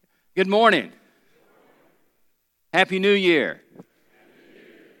Good morning. Happy New Year.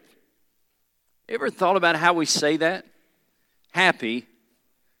 Ever thought about how we say that? Happy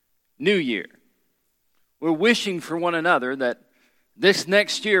New Year. We're wishing for one another that this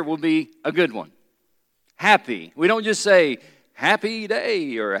next year will be a good one. Happy. We don't just say happy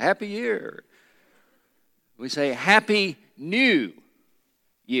day or happy year. We say happy new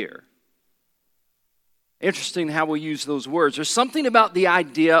year. Interesting how we use those words. There's something about the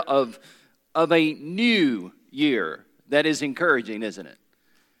idea of a new year that is encouraging, isn't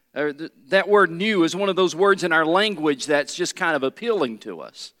it? That word new is one of those words in our language that's just kind of appealing to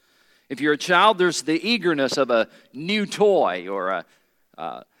us. If you're a child, there's the eagerness of a new toy or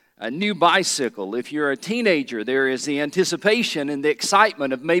a new bicycle. If you're a teenager, there is the anticipation and the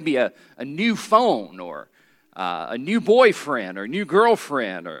excitement of maybe a new phone or a new boyfriend or new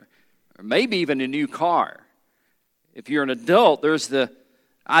girlfriend or maybe even a new car. If you're an adult, there's the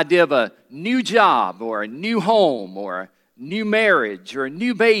idea of a new job or a new home or a new marriage or a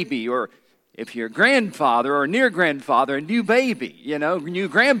new baby, or if you're a grandfather or near grandfather, a new baby, new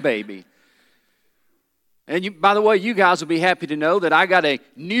grandbaby. And by the way, you guys will be happy to know that I got a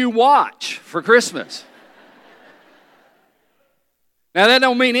new watch for Christmas. Now, that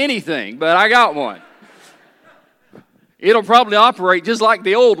don't mean anything, but I got one. It'll probably operate just like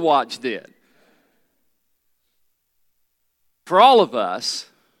the old watch did. For all of us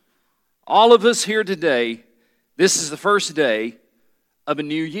here today, this is the first day of a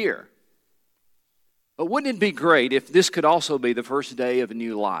new year. But wouldn't it be great if this could also be the first day of a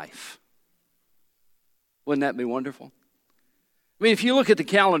new life? Wouldn't that be wonderful? I mean, if you look at the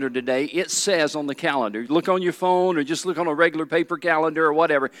calendar today, it says on the calendar, look on your phone or just look on a regular paper calendar or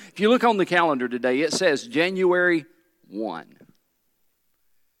whatever. If you look on the calendar today, it says January 1.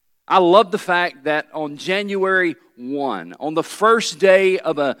 I love the fact that on January 1, on the first day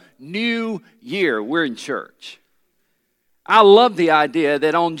of a new year, we're in church. I love the idea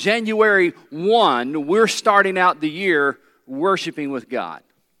that on January 1, we're starting out the year worshiping with God.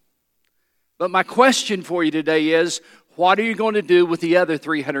 But my question for you today is, what are you going to do with the other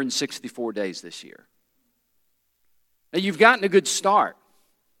 364 days this year? Now, you've gotten a good start.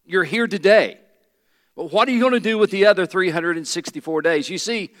 You're here today. But what are you going to do with the other 364 days? You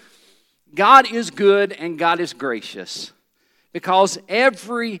see, God is good and God is gracious because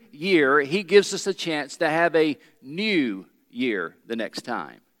every year He gives us a chance to have a new year the next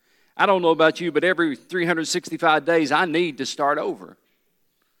time. I don't know about you, but every 365 days I need to start over.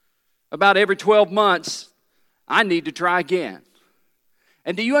 About every 12 months, I need to try again.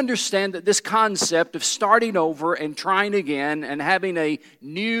 And do you understand that this concept of starting over and trying again and having a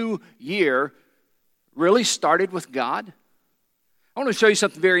new year really started with God? I want to show you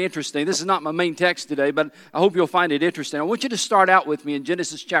something very interesting. This is not my main text today, but I hope you'll find it interesting. I want you to start out with me in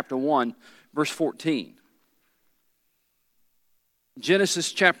Genesis chapter 1, verse 14.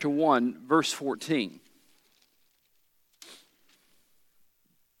 Genesis chapter 1, verse 14.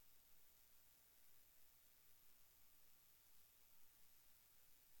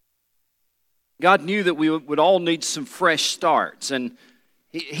 God knew that we would all need some fresh starts, and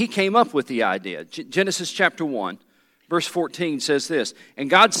He came up with the idea. Genesis chapter 1, verse 14 says this, "And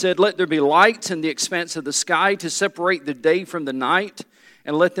God said, let there be lights in the expanse of the sky to separate the day from the night,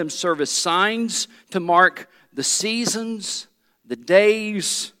 and let them serve as signs to mark the seasons, the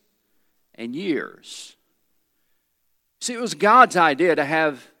days, and years." See, it was God's idea to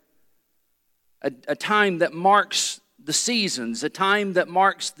have a time that marks the seasons, a time that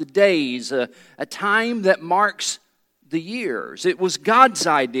marks the days, a time that marks the years. It was God's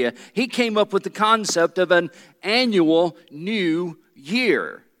idea. He came up with the concept of an annual new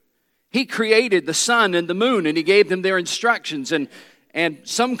year. He created the sun and the moon, and He gave them their instructions. And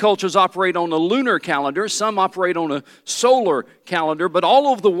some cultures operate on a lunar calendar, some operate on a solar calendar, but all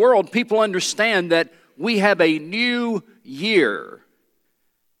over the world, people understand that we have a new year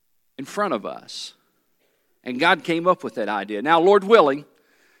in front of us. And God came up with that idea. Now, Lord willing,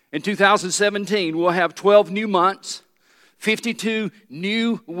 in 2017, we'll have 12 new months, 52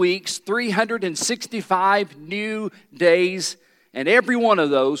 new weeks, 365 new days, and every one of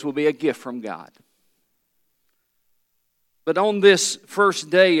those will be a gift from God. But on this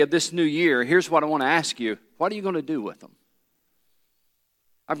first day of this new year, here's what I want to ask you. What are you going to do with them?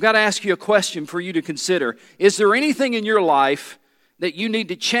 I've got to ask you a question for you to consider. Is there anything in your life that you need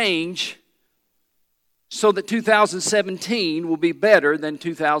to change so that 2017 will be better than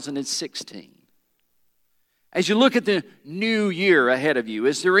 2016? As you look at the new year ahead of you,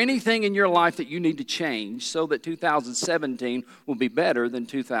 is there anything in your life that you need to change so that 2017 will be better than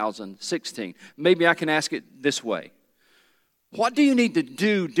 2016? Maybe I can ask it this way. What do you need to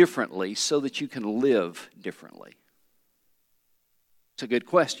do differently so that you can live differently? It's a good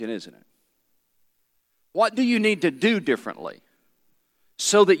question, isn't it? What do you need to do differently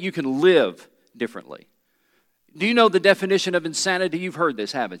so that you can live differently? Do you know the definition of insanity? You've heard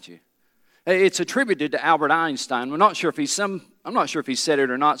this, haven't you? It's attributed to Albert Einstein. I'm not sure if he said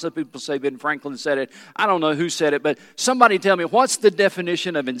it or not. Some people say Ben Franklin said it. I don't know who said it, but somebody tell me, what's the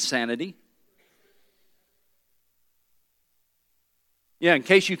definition of insanity? Yeah, in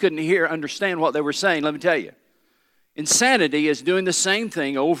case you couldn't understand what they were saying, let me tell you. Insanity is doing the same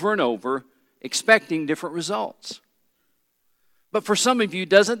thing over and over, expecting different results. But for some of you,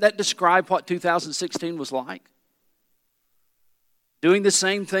 doesn't that describe what 2016 was like? Doing the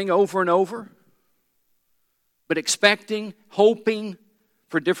same thing over and over, but expecting, hoping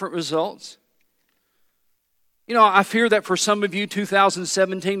for different results. You know, I fear that for some of you,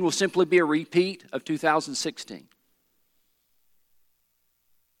 2017 will simply be a repeat of 2016.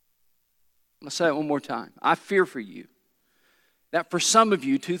 I'm going to say it one more time. I fear for you that for some of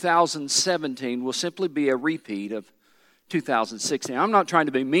you, 2017 will simply be a repeat of 2016. I'm not trying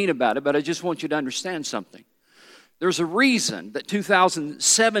to be mean about it, but I just want you to understand something. There's a reason that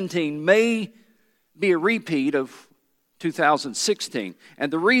 2017 may be a repeat of 2016.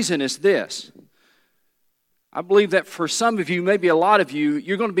 And the reason is this. I believe that for some of you, maybe a lot of you,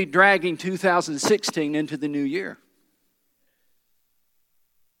 you're going to be dragging 2016 into the new year.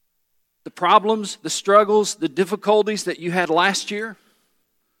 The problems, the struggles, the difficulties that you had last year,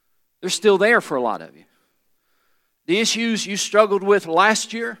 they're still there for a lot of you. The issues you struggled with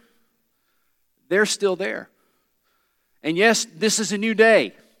last year, they're still there. And yes, this is a new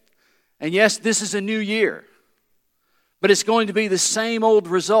day. And yes, this is a new year. But it's going to be the same old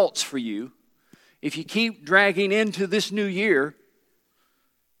results for you if you keep dragging into this new year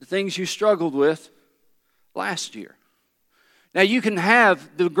the things you struggled with last year. Now, you can have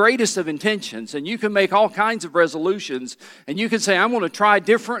the greatest of intentions, and you can make all kinds of resolutions, and you can say, I'm going to try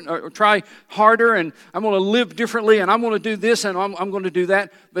different, or try harder, and I'm going to live differently, and I'm going to do this, and I'm going to do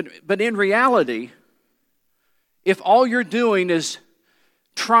that. But in reality, if all you're doing is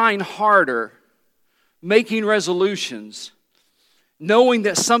trying harder, making resolutions, knowing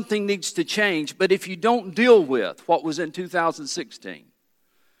that something needs to change, but if you don't deal with what was in 2016,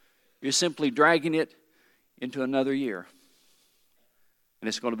 you're simply dragging it into another year. And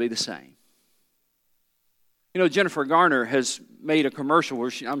it's going to be the same. You know, Jennifer Garner has made a commercial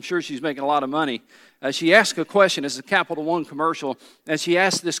where I'm sure she's making a lot of money. She asked a question, it's a Capital One commercial, and she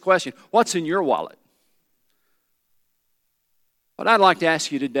asked this question, what's in your wallet? What I'd like to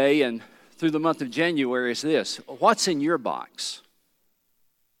ask you today and through the month of January is this. What's in your box?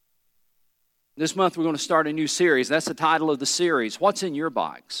 This month we're going to start a new series. That's the title of the series. What's in your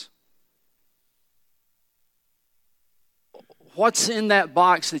box? What's in that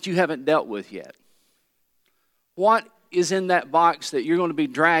box that you haven't dealt with yet? What is in that box that you're going to be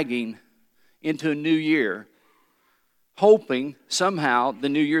dragging into a new year, hoping somehow the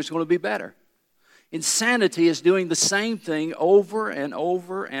new year is going to be better? Insanity is doing the same thing over and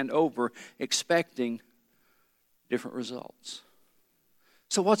over and over, expecting different results.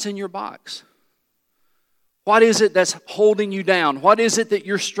 So what's in your box? What is it that's holding you down? What is it that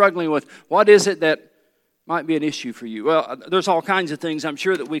you're struggling with? What is it that might be an issue for you? Well, there's all kinds of things I'm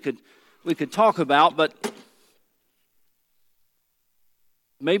sure that we could talk about, but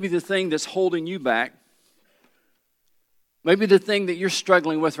maybe the thing that's holding you back, maybe the thing that you're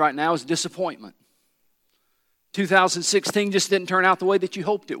struggling with right now is disappointment. 2016 just didn't turn out the way that you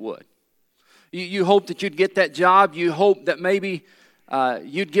hoped it would. You hoped that you'd get that job. You hoped that maybe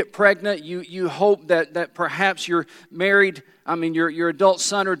you'd get pregnant. You hope that perhaps your your adult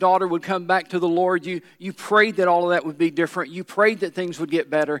son or daughter would come back to the Lord. You prayed that all of that would be different. You prayed that things would get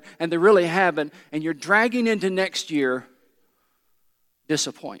better, and they really haven't. And you're dragging into next year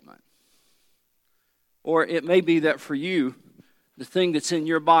disappointment. Or it may be that for you, the thing that's in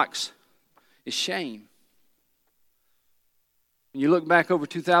your box is shame. When you look back over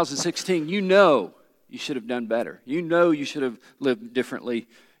 2016, you know you should have done better. You know you should have lived differently.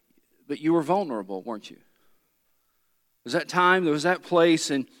 But you were vulnerable, weren't you? There was that time, there was that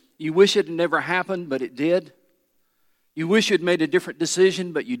place, and you wish it had never happened, but it did. You wish you'd made a different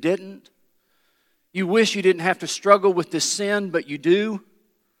decision, but you didn't. You wish you didn't have to struggle with this sin, but you do.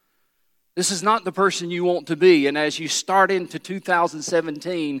 This is not the person you want to be. And as you start into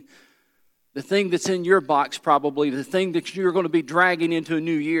 2017, the thing that's in your box probably, the thing that you're going to be dragging into a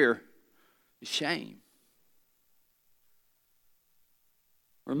new year is shame.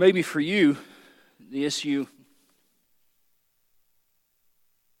 Or maybe for you, the issue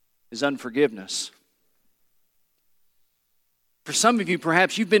is unforgiveness. For some of you,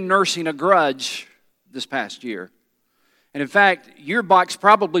 perhaps you've been nursing a grudge this past year. And in fact, your box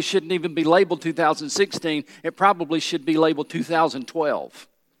probably shouldn't even be labeled 2016. It probably should be labeled 2012.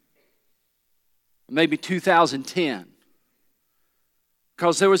 Maybe 2010.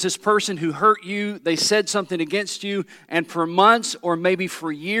 Because there was this person who hurt you, they said something against you, and for months or maybe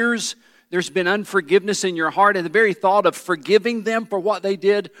for years, there's been unforgiveness in your heart, and the very thought of forgiving them for what they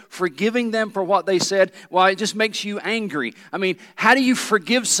did, forgiving them for what they said, well, it just makes you angry. I mean, how do you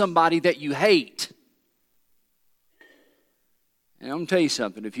forgive somebody that you hate? And I'm going to tell you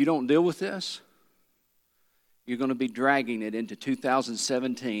something. If you don't deal with this, you're going to be dragging it into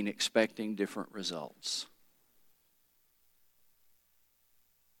 2017 expecting different results.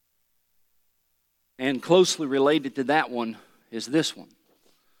 And closely related to that one is this one.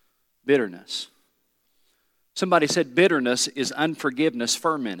 Bitterness. Somebody said bitterness is unforgiveness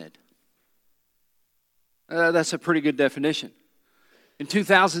fermented. That's a pretty good definition. In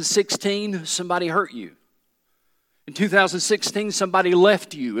 2016, somebody hurt you. In 2016, somebody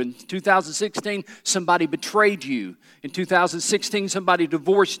left you. In 2016, somebody betrayed you. In 2016, somebody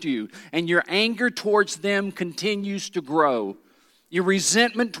divorced you. And your anger towards them continues to grow. Your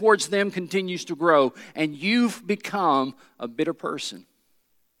resentment towards them continues to grow. And you've become a bitter person.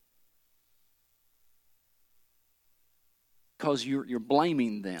 Because you're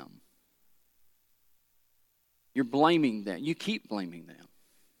blaming them. You're blaming them. You keep blaming them.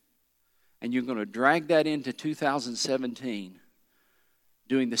 And you're going to drag that into 2017,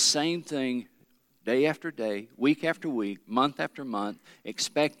 doing the same thing day after day, week after week, month after month,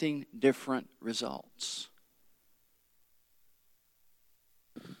 expecting different results.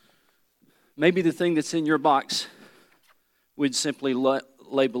 Maybe the thing that's in your box, we'd simply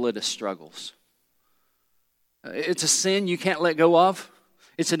label it as struggles. It's a sin you can't let go of.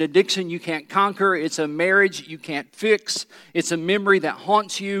 It's an addiction you can't conquer. It's a marriage you can't fix. It's a memory that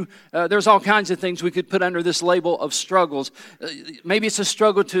haunts you. There's all kinds of things we could put under this label of struggles. Maybe it's a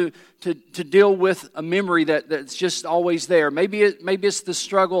struggle to deal with a memory that's just always there. Maybe it's the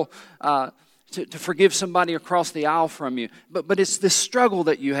struggle to forgive somebody across the aisle from you. But it's this struggle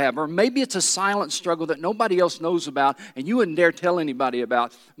that you have. Or maybe it's a silent struggle that nobody else knows about and you wouldn't dare tell anybody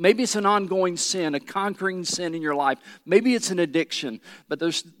about. Maybe it's an ongoing sin, a conquering sin in your life. Maybe it's an addiction. But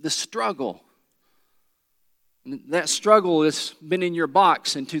there's the struggle. That struggle has been in your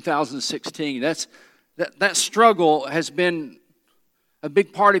box in 2016. That struggle has been a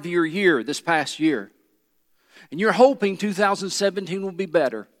big part of your year, this past year. And you're hoping 2017 will be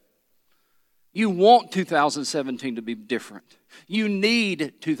better. You want 2017 to be different. You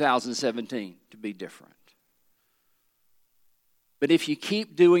need 2017 to be different. But if you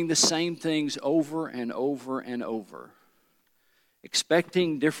keep doing the same things over and over and over,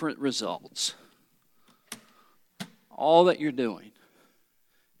 expecting different results, all that you're doing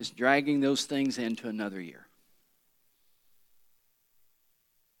is dragging those things into another year.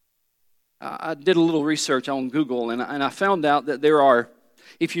 I did a little research on Google, and I found out that there are,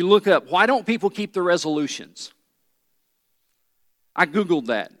 if you look up, why don't people keep the resolutions? I Googled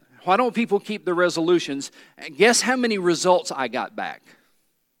that. Why don't people keep the resolutions? And guess how many results I got back?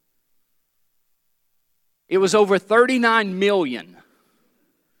 It was over 39 million.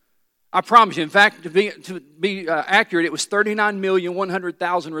 I promise you. In fact, to be accurate, it was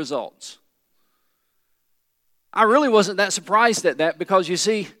 39,100,000 results. I really wasn't that surprised at that because, you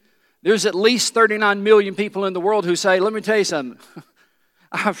see, there's at least 39 million people in the world who say, let me tell you something.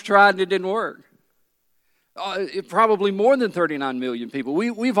 I've tried and it didn't work. Probably more than 39 million people.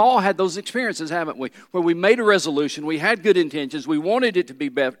 We've all had those experiences, haven't we? Where we made a resolution, we had good intentions, we wanted it to be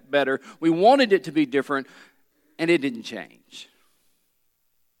better, we wanted it to be different, and it didn't change.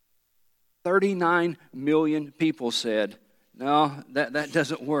 39 million people said, no, that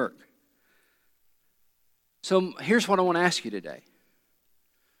doesn't work. So here's what I want to ask you today.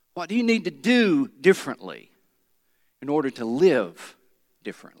 What do you need to do differently in order to live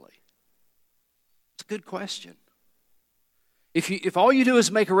differently? It's a good question. If all you do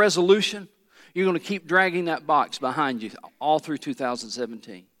is make a resolution, you're going to keep dragging that box behind you all through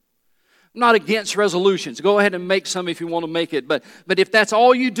 2017. I'm not against resolutions. Go ahead and make some if you want to make it. But if that's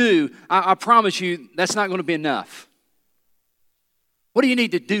all you do, I promise you that's not going to be enough. What do you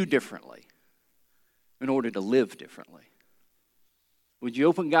need to do differently in order to live differently? Would you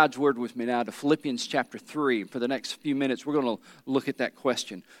open God's Word with me now to Philippians chapter 3? For the next few minutes, we're going to look at that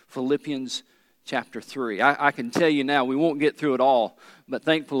question. Philippians chapter 3. I can tell you now, we won't get through it all, but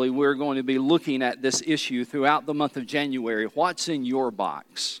thankfully we're going to be looking at this issue throughout the month of January. What's in your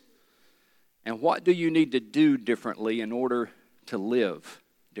box? And what do you need to do differently in order to live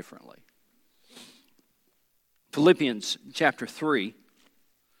differently? Philippians chapter 3.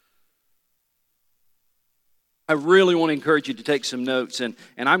 I really want to encourage you to take some notes, and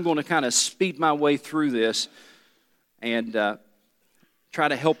I'm going to kind of speed my way through this and try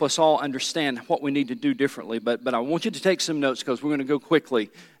to help us all understand what we need to do differently. But I want you to take some notes because we're going to go quickly,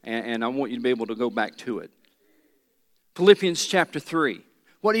 and I want you to be able to go back to it. Philippians chapter 3.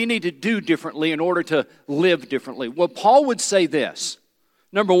 What do you need to do differently in order to live differently? Well, Paul would say this.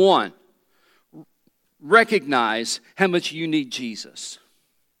 Number one, recognize how much you need Jesus.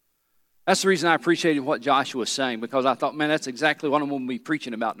 That's the reason I appreciated what Joshua was saying, because I thought, man, that's exactly what I'm going to be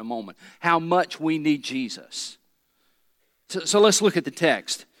preaching about in a moment. How much we need Jesus. So let's look at the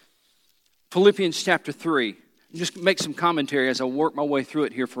text. Philippians chapter 3. Just make some commentary as I work my way through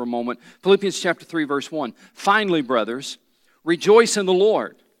it here for a moment. Philippians chapter 3, verse 1. Finally, brothers, rejoice in the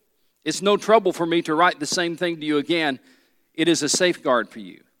Lord. It's no trouble for me to write the same thing to you again. It is a safeguard for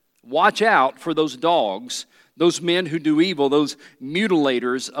you. Watch out for those dogs, those men who do evil, those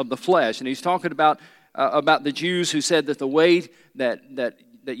mutilators of the flesh. And he's talking about the Jews who said that the way that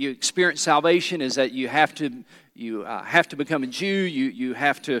you experience salvation is that you have to become a Jew, you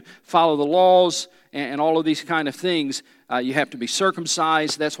have to follow the laws and all of these kind of things. You have to be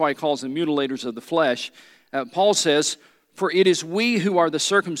circumcised. That's why he calls them mutilators of the flesh. Paul says, for it is we who are the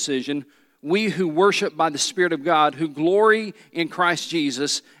circumcision, we who worship by the Spirit of God, who glory in Christ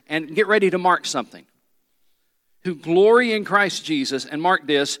Jesus, and get ready to mark something. Who glory in Christ Jesus, and mark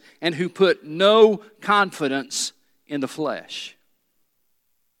this, and who put no confidence in the flesh.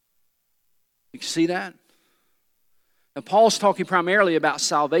 You see that? Now, Paul's talking primarily about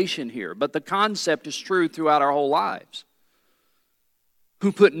salvation here, but the concept is true throughout our whole lives.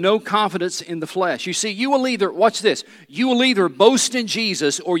 Who put no confidence in the flesh. You see, you will either, watch this, you will either boast in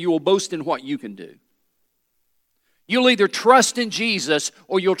Jesus or you will boast in what you can do. You'll either trust in Jesus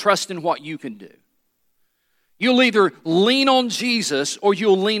or you'll trust in what you can do. You'll either lean on Jesus or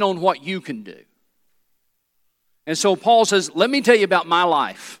you'll lean on what you can do. And so Paul says, let me tell you about my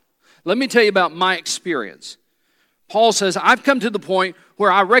life. Let me tell you about my experience. Paul says, I've come to the point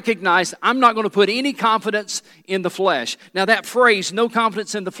where I recognize I'm not going to put any confidence in the flesh. Now that phrase, no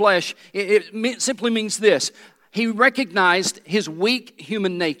confidence in the flesh, it simply means this. He recognized his weak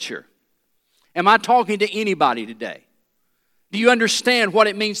human nature. Am I talking to anybody today? Do you understand what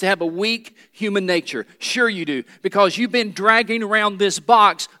it means to have a weak human nature? Sure you do, because you've been dragging around this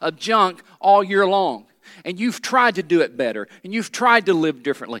box of junk all year long. And you've tried to do it better, and you've tried to live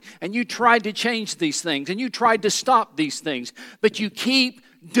differently, and you tried to change these things, and you tried to stop these things, but you keep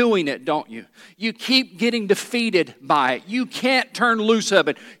doing it, don't you? You keep getting defeated by it. You can't turn loose of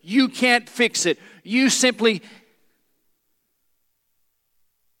it. You can't fix it. You simply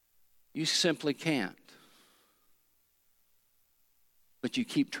can't. But you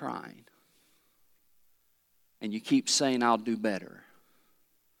keep trying. And you keep saying, I'll do better.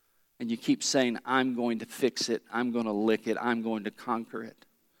 And you keep saying, I'm going to fix it. I'm going to lick it. I'm going to conquer it.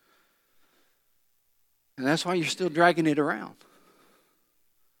 And that's why you're still dragging it around.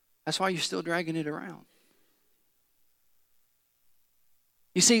 That's why you're still dragging it around.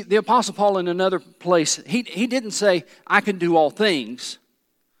 You see, the Apostle Paul in another place, he didn't say, I can do all things.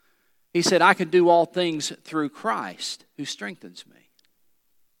 He said, I can do all things through Christ who strengthens me.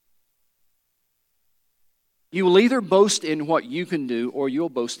 You will either boast in what you can do or you'll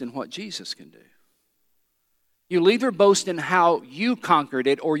boast in what Jesus can do. You'll either boast in how you conquered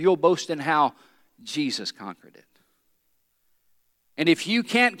it or you'll boast in how Jesus conquered it. And if you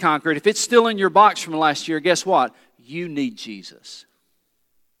can't conquer it, if it's still in your box from last year, guess what? You need Jesus.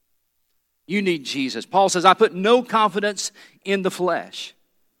 You need Jesus. Paul says, I put no confidence in the flesh.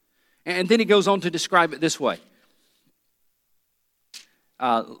 And then he goes on to describe it this way.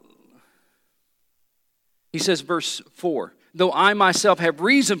 He says, verse 4, though I myself have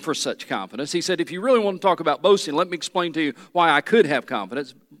reason for such confidence. He said, if you really want to talk about boasting, let me explain to you why I could have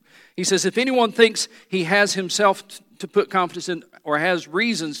confidence. He says, if anyone thinks he has himself to put confidence in, or has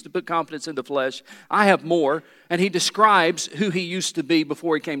reasons to put confidence in the flesh, I have more. And he describes who he used to be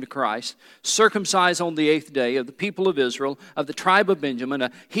before he came to Christ. Circumcised on the 8th day, of the people of Israel, of the tribe of Benjamin,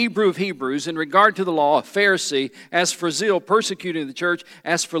 a Hebrew of Hebrews, in regard to the law, a Pharisee, as for zeal, persecuting the church,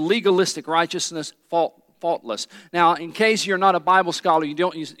 as for legalistic righteousness, faultless. Now, in case you're not a Bible scholar,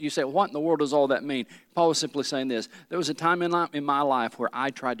 you say, what in the world does all that mean? Paul was simply saying this. There was a time in my life where I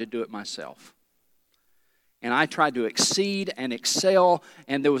tried to do it myself. And I tried to exceed and excel,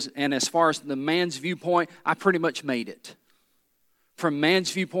 and as far as the man's viewpoint, I pretty much made it. From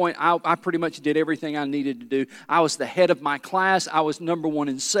man's viewpoint, I pretty much did everything I needed to do. I was the head of my class. I was number one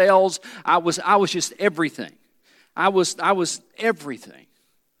in sales. I was just everything. I was everything.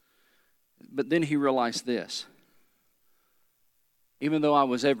 But then he realized this. Even though I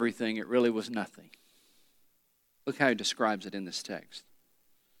was everything, it really was nothing. Look how he describes it in this text.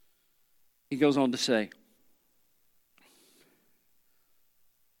 He goes on to say,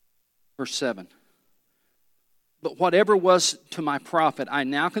 verse 7, but whatever was to my profit, I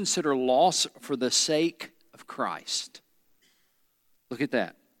now consider loss for the sake of Christ. Look at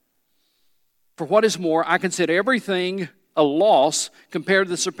that. For what is more, I consider everything a loss compared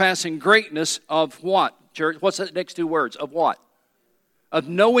to the surpassing greatness of what, church? What's the next two words? Of what? Of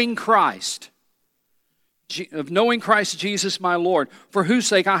knowing Christ. Of knowing Christ Jesus my Lord, for whose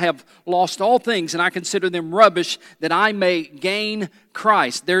sake I have lost all things, and I consider them rubbish, that I may gain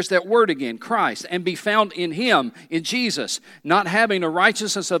Christ. There's that word again, Christ, and be found in Him, in Jesus, not having a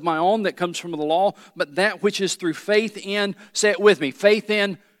righteousness of my own that comes from the law, but that which is through faith in, say it with me, faith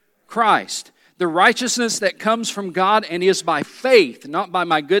in Christ. The righteousness that comes from God and is by faith, not by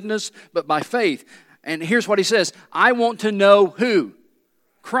my goodness, but by faith. And here's what he says, I want to know who?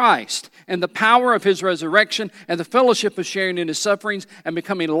 Christ, and the power of His resurrection, and the fellowship of sharing in His sufferings, and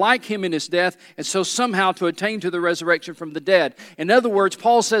becoming like Him in His death, and so somehow to attain to the resurrection from the dead. In other words,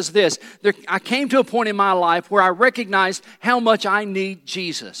 Paul says this, I came to a point in my life where I recognized how much I need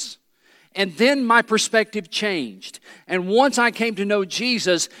Jesus. And then my perspective changed. And once I came to know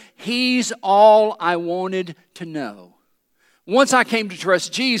Jesus, He's all I wanted to know. Once I came to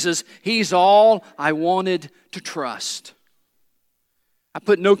trust Jesus, He's all I wanted to trust. I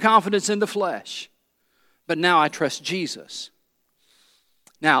put no confidence in the flesh, but now I trust Jesus.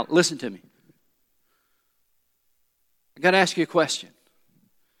 Now, listen to me. I've got to ask you a question.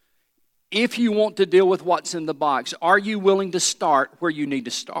 If you want to deal with what's in the box, are you willing to start where you need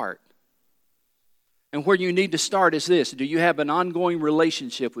to start? And where you need to start is this. Do you have an ongoing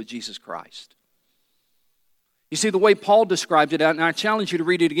relationship with Jesus Christ? You see, the way Paul described it, and I challenge you to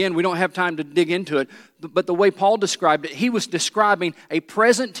read it again. We don't have time to dig into it. But the way Paul described it, he was describing a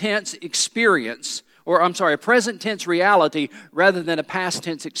present tense experience, a present tense reality rather than a past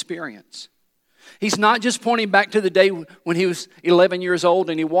tense experience. He's not just pointing back to the day when he was 11 years old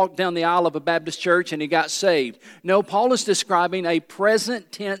and he walked down the aisle of a Baptist church and he got saved. No, Paul is describing a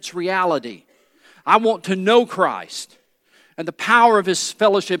present tense reality. I want to know Christ and the power of His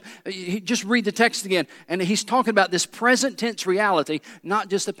fellowship. Just read the text again. And he's talking about this present tense reality, not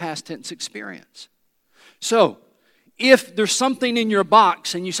just a past tense experience. So, if there's something in your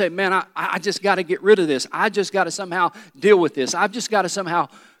box and you say, man, I just got to get rid of this. I just got to somehow deal with this. I've just got to somehow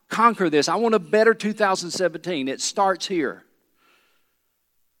conquer this. I want a better 2017. It starts here.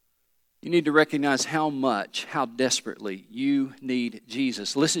 You need to recognize how desperately you need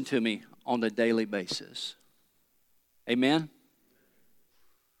Jesus. Listen to me, on a daily basis. Amen?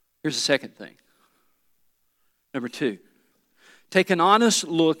 Here's the second thing. Number 2, take an honest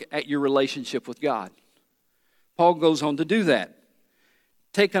look at your relationship with God. Paul goes on to do that.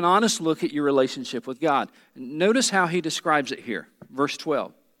 Take an honest look at your relationship with God. Notice how he describes it here. Verse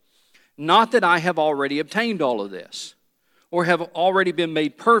 12. Not that I have already obtained all of this, or have already been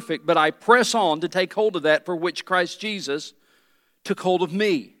made perfect, but I press on to take hold of that for which Christ Jesus took hold of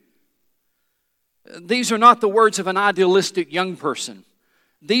me. These are not the words of an idealistic young person.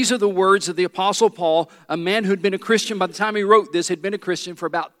 These are the words of the Apostle Paul, a man who had been a Christian by the time he wrote this, had been a Christian for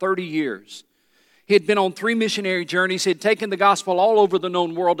about 30 years. He had been on 3 missionary journeys. He had taken the gospel all over the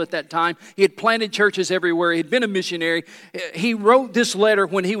known world at that time. He had planted churches everywhere. He had been a missionary. He wrote this letter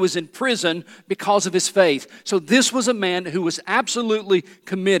when he was in prison because of his faith. So this was a man who was absolutely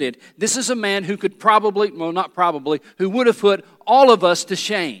committed. This is a man who could who would have put all of us to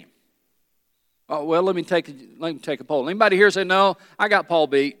shame. Oh, well, let me take a poll. Anybody here say, no, I got Paul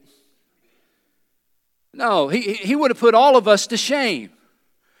beat? No, he would have put all of us to shame.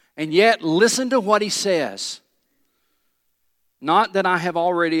 And yet, listen to what he says. Not that I have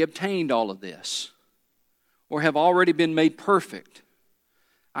already obtained all of this, or have already been made perfect.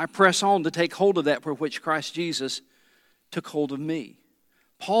 I press on to take hold of that for which Christ Jesus took hold of me.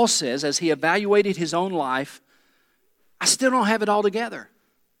 Paul says, as he evaluated his own life, I still don't have it all together.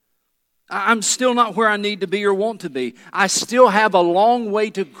 I'm still not where I need to be or want to be. I still have a long way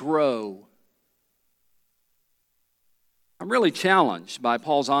to grow. I'm really challenged by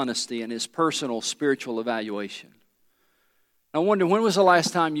Paul's honesty and his personal spiritual evaluation. I wonder, when was the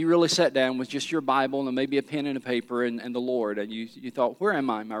last time you really sat down with just your Bible and maybe a pen and a paper and the Lord, and you thought, where am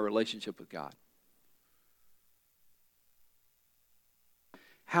I in my relationship with God?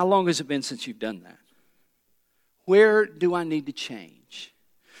 How long has it been since you've done that? Where do I need to change?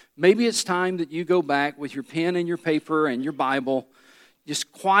 Maybe it's time that you go back with your pen and your paper and your Bible,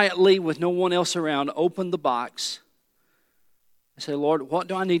 just quietly with no one else around, open the box and say, Lord, what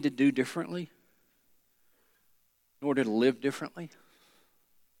do I need to do differently in order to live differently?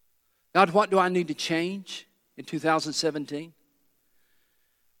 God, what do I need to change in 2017?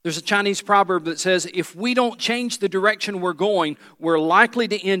 There's a Chinese proverb that says, if we don't change the direction we're going, we're likely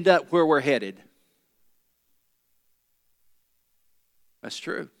to end up where we're headed. That's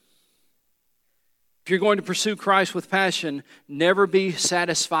true. If you're going to pursue Christ with passion, never be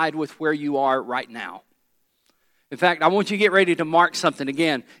satisfied with where you are right now. In fact, I want you to get ready to mark something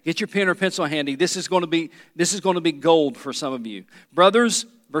again. Get your pen or pencil handy. This is going to be gold for some of you. Brothers,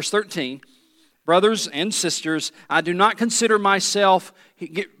 verse 13, brothers and sisters, I do not consider myself,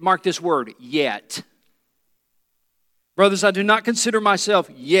 mark this word, yet. Brothers, I do not consider myself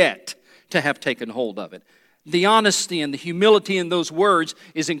yet to have taken hold of it. The honesty and the humility in those words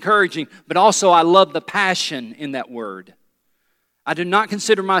is encouraging, but also I love the passion in that word. I do not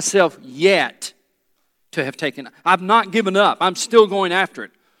consider myself yet to have taken. I've not given up. I'm still going after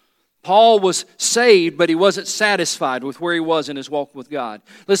it. Paul was saved, but he wasn't satisfied with where he was in his walk with God.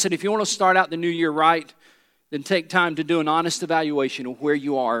 Listen, if you want to start out the new year right, then take time to do an honest evaluation of where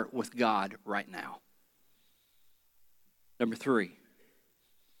you are with God right now. Number 3.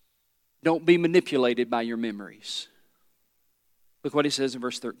 Don't be manipulated by your memories. Look what he says in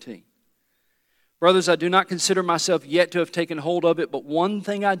verse 13. Brothers, I do not consider myself yet to have taken hold of it, but one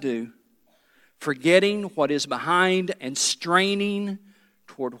thing I do, forgetting what is behind and straining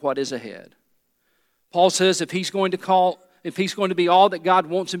toward what is ahead. Paul says if he's going to be all that God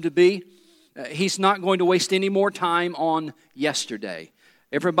wants him to be, he's not going to waste any more time on yesterday.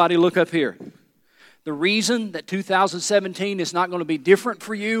 Everybody look up here. The reason that 2017 is not going to be different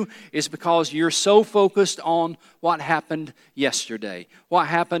for you is because you're so focused on what happened yesterday, what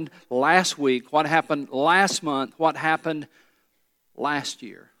happened last week, what happened last month, what happened last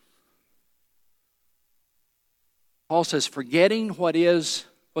year. Paul says, forgetting what is,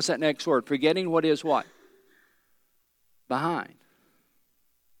 what's that next word? Forgetting what is what? Behind.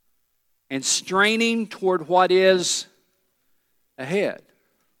 And straining toward what is ahead.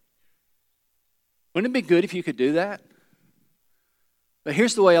 Wouldn't it be good if you could do that? But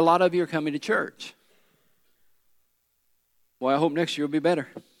here's the way a lot of you are coming to church. Well, I hope next year will be better.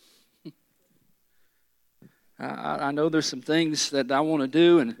 I know there's some things that I want to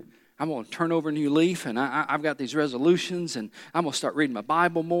do, and I'm going to turn over a new leaf, and I've got these resolutions, and I'm going to start reading my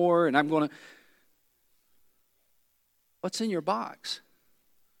Bible more, and I'm going to... What's in your box?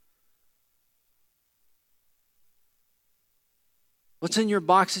 What's in your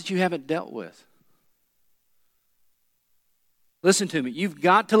box that you haven't dealt with? Listen to me. You've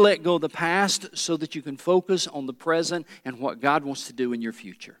got to let go of the past so that you can focus on the present and what God wants to do in your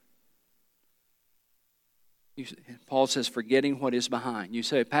future. Paul says, forgetting what is behind. You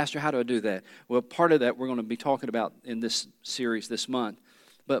say, Pastor, how do I do that? Well, part of that we're going to be talking about in this series this month.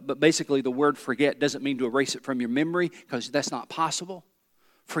 But basically, the word forget doesn't mean to erase it from your memory, because that's not possible.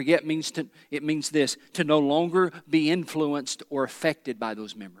 Forget means this, to no longer be influenced or affected by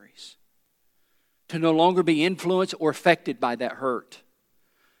those memories. To no longer be influenced or affected by that hurt.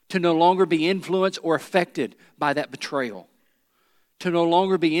 To no longer be influenced or affected by that betrayal. To no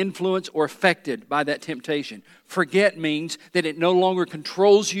longer be influenced or affected by that temptation. Forget means that it no longer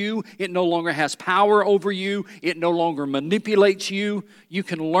controls you. It no longer has power over you. It no longer manipulates you. You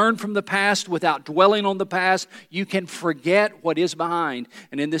can learn from the past without dwelling on the past. You can forget what is behind.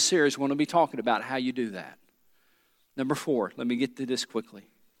 And in this series, we're going to be talking about how you do that. Number 4, let me get to this quickly.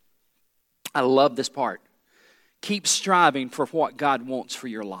 I love this part. Keep striving for what God wants for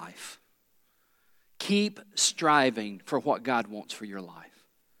your life. Keep striving for what God wants for your life.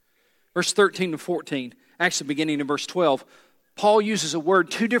 Verse 13 to 14, actually beginning in verse 12, Paul uses a word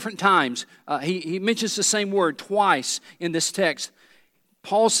 2 different times. He mentions the same word twice in this text.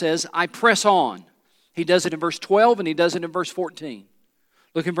 Paul says, I press on. He does it in verse 12 and he does it in verse 14.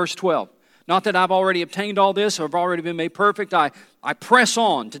 Look in verse 12. Not that I've already obtained all this or have already been made perfect. I press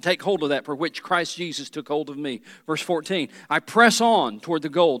on to take hold of that for which Christ Jesus took hold of me. Verse 14, I press on toward the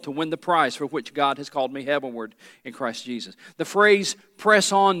goal to win the prize for which God has called me heavenward in Christ Jesus. The phrase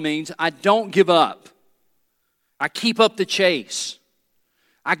press on means I don't give up. I keep up the chase.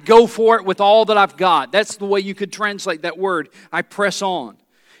 I go for it with all that I've got. That's the way you could translate that word. I press on.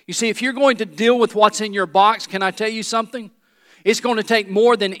 You see, if you're going to deal with what's in your box, can I tell you something? It's going to take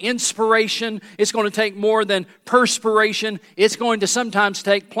more than inspiration. It's going to take more than perspiration. It's going to sometimes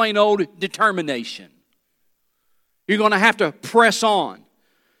take plain old determination. You're going to have to press on.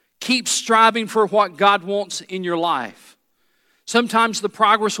 Keep striving for what God wants in your life. Sometimes the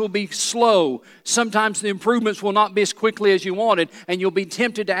progress will be slow. Sometimes the improvements will not be as quickly as you wanted, and you'll be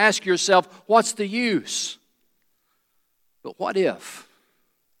tempted to ask yourself, what's the use? But what if?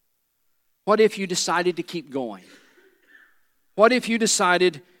 What if you decided to keep going? What if you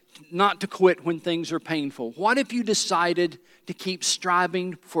decided not to quit when things are painful? What if you decided to keep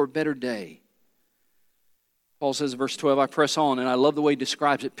striving for a better day? Paul says in verse 12, I press on, and I love the way he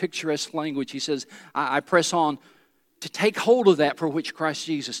describes it, picturesque language. He says, I press on to take hold of that for which Christ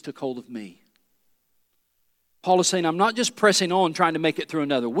Jesus took hold of me. Paul is saying, I'm not just pressing on trying to make it through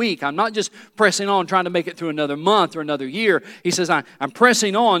another week. I'm not just pressing on trying to make it through another month or another year. He says, I'm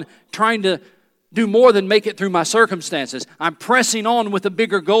pressing on trying to do more than make it through my circumstances. I'm pressing on with a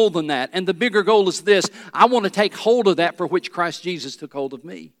bigger goal than that. And the bigger goal is this: I want to take hold of that for which Christ Jesus took hold of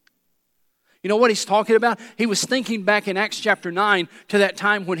me. You know what he's talking about? He was thinking back in Acts chapter 9 to that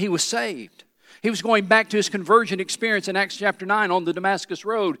time when he was saved. He was going back to his conversion experience in Acts chapter 9 on the Damascus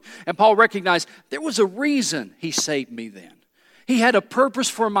Road. And Paul recognized there was a reason he saved me then. He had a purpose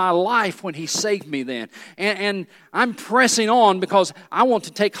for my life when he saved me then. And I'm pressing on because I want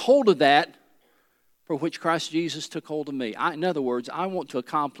to take hold of that for which Christ Jesus took hold of me. In other words, I want to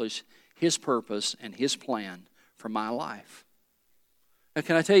accomplish his purpose and his plan for my life. Now,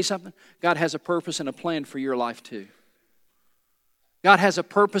 can I tell you something? God has a purpose and a plan for your life too. God has a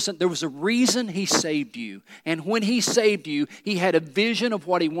purpose, and there was a reason he saved you. And when he saved you, he had a vision of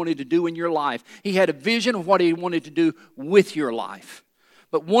what he wanted to do in your life. He had a vision of what he wanted to do with your life.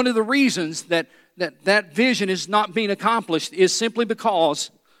 But one of the reasons that vision is not being accomplished is simply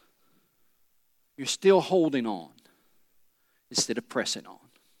because you're still holding on instead of pressing on.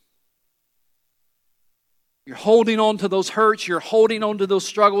 You're holding on to those hurts. You're holding on to those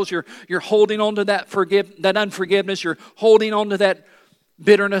struggles. You're holding on to that unforgiveness. You're holding on to that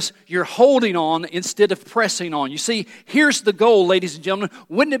bitterness. You're holding on instead of pressing on. You see, here's the goal, ladies and gentlemen.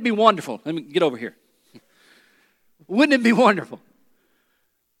 Wouldn't it be wonderful? Let me get over here. Wouldn't it be wonderful?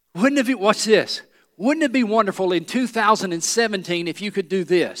 Wouldn't it be, watch this. Wouldn't it be wonderful in 2017 if you could do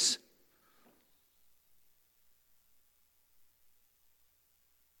this?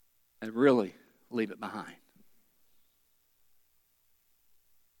 And really leave it behind.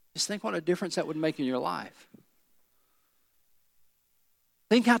 Just think what a difference that would make in your life.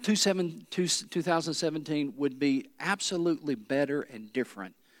 Think how 2017 would be absolutely better and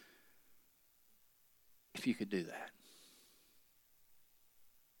different if you could do that.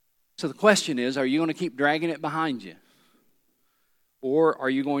 So the question is, are you going to keep dragging it behind you? Or are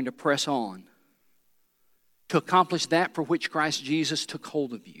you going to press on to accomplish that for which Christ Jesus took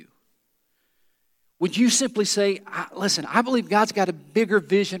hold of you? Would you simply say, listen, I believe God's got a bigger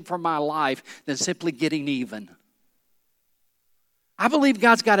vision for my life than simply getting even. I believe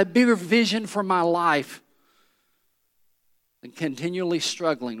God's got a bigger vision for my life than continually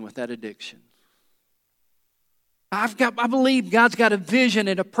struggling with that addiction. I believe God's got a vision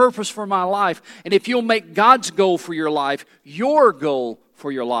and a purpose for my life. And if you'll make God's goal for your life, your goal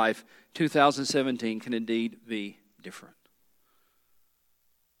for your life, 2017 can indeed be different.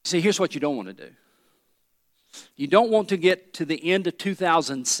 See, here's what you don't want to do. You don't want to get to the end of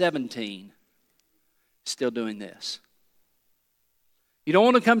 2017 still doing this. You don't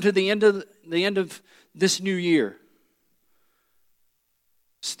want to come to the end of this new year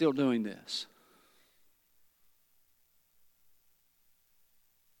still doing this.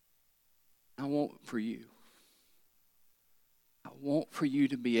 I want for you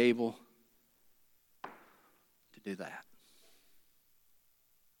to be able to do that.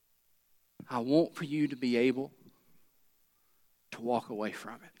 I want for you to be able to walk away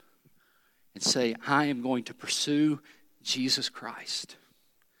from it and say, I am going to pursue Jesus Christ.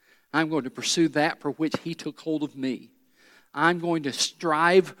 I'm going to pursue that for which he took hold of me. I'm going to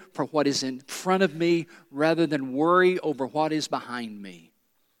strive for what is in front of me rather than worry over what is behind me.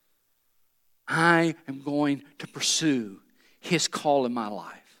 I am going to pursue his call in my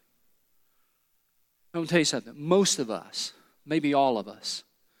life. I'm going to tell you something. Most of us, maybe all of us,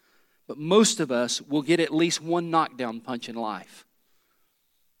 but most of us will get at least one knockdown punch in life.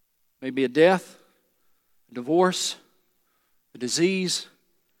 Maybe a death, a divorce, a disease,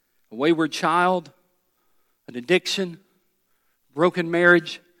 a wayward child, an addiction, broken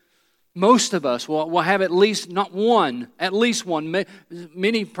marriage. Most of us will have at least one,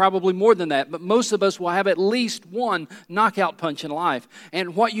 many probably more than that, but most of us will have at least one knockout punch in life.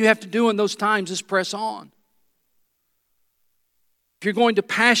 And what you have to do in those times is press on. If you're going to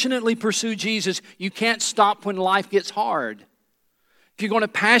passionately pursue Jesus, you can't stop when life gets hard. If you're going to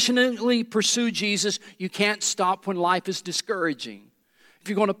passionately pursue Jesus, you can't stop when life is discouraging. If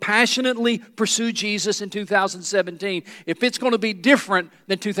you're going to passionately pursue Jesus in 2017, if it's going to be different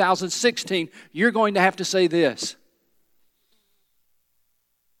than 2016, you're going to have to say this: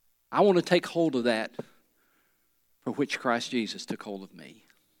 I want to take hold of that for which Christ Jesus took hold of me.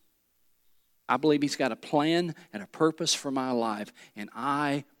 I believe He's got a plan and a purpose for my life, and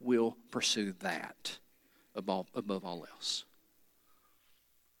I will pursue that above all else.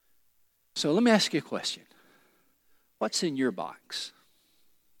 So let me ask you a question. What's in your box?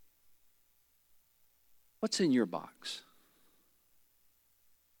 What's in your box?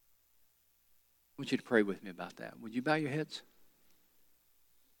 I want you to pray with me about that. Would you bow your heads?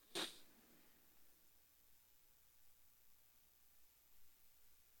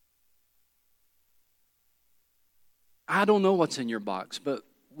 I don't know what's in your box, but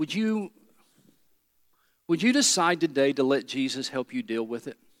would you decide today to let Jesus help you deal with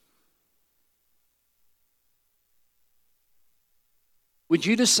it? Would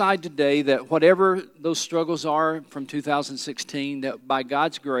you decide today that whatever those struggles are from 2016, that by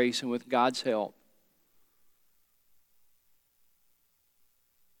God's grace and with God's help,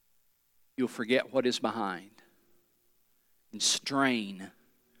 you'll forget what is behind and strain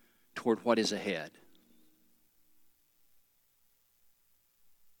toward what is ahead?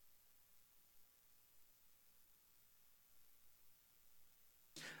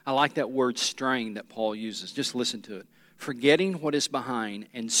 I like that word strain that Paul uses. Just listen to it. Forgetting what is behind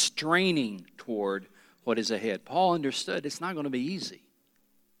and straining toward what is ahead. Paul understood it's not going to be easy.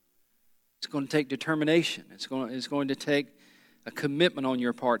 It's going to take determination. It's going to take a commitment on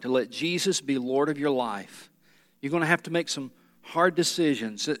your part to let Jesus be Lord of your life. You're going to have to make some hard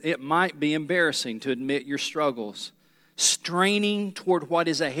decisions. It might be embarrassing to admit your struggles. Straining toward what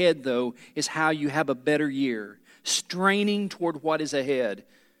is ahead, though, is how you have a better year. Straining toward what is ahead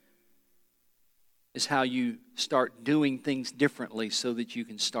is how you start doing things differently so that you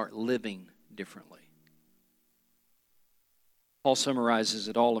can start living differently. Paul summarizes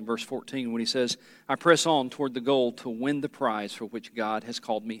it all in verse 14 when he says, I press on toward the goal to win the prize for which God has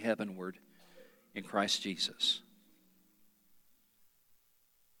called me heavenward in Christ Jesus.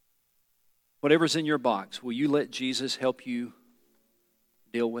 Whatever's in your box, will you let Jesus help you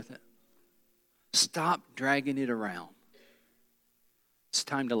deal with it? Stop dragging it around. It's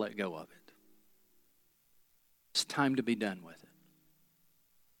time to let go of it. It's time to be done with it.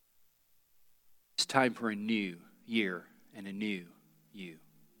 It's time for a new year and a new you.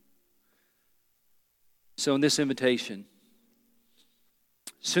 So in this invitation,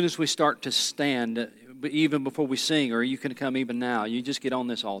 as soon as we start to stand, even before we sing, or you can come even now, you just get on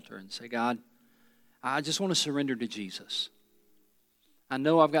this altar and say, God, I just want to surrender to Jesus. I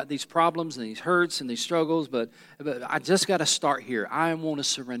know I've got these problems and these hurts and these struggles, but I just got to start here. I want to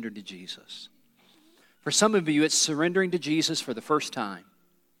surrender to Jesus. For some of you, it's surrendering to Jesus for the first time.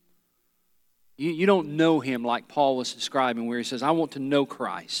 You don't know Him like Paul was describing, where he says, I want to know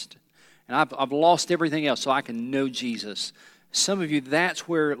Christ. And I've lost everything else so I can know Jesus. Some of you, that's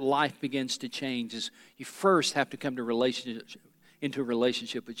where life begins to change, is you first have to come to into a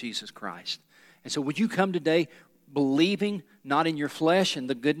relationship with Jesus Christ. And so would you come today believing not in your flesh and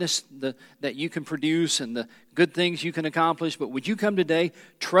the goodness that you can produce and the good things you can accomplish, but would you come today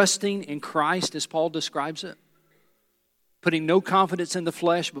trusting in Christ as Paul describes it? Putting no confidence in the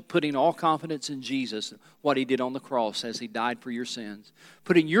flesh, but putting all confidence in Jesus, what He did on the cross as He died for your sins.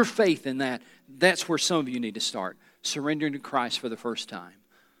 Putting your faith in that, that's where some of you need to start. Surrendering to Christ for the first time.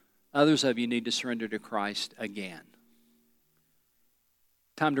 Others of you need to surrender to Christ again.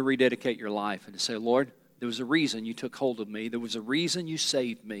 Time to rededicate your life and to say, Lord, there was a reason you took hold of me. There was a reason you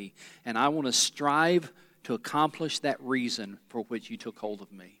saved me. And I want to strive to accomplish that reason for which you took hold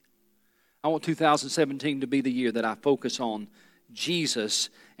of me. I want 2017 to be the year that I focus on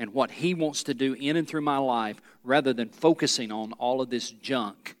Jesus and what He wants to do in and through my life, rather than focusing on all of this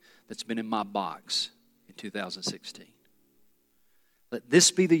junk that's been in my box in 2016. Let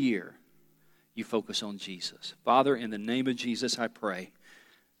this be the year you focus on Jesus. Father, in the name of Jesus, I pray,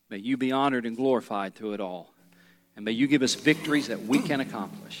 may you be honored and glorified through it all. And may you give us victories that we can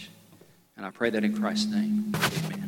accomplish. And I pray that in Christ's name. Amen.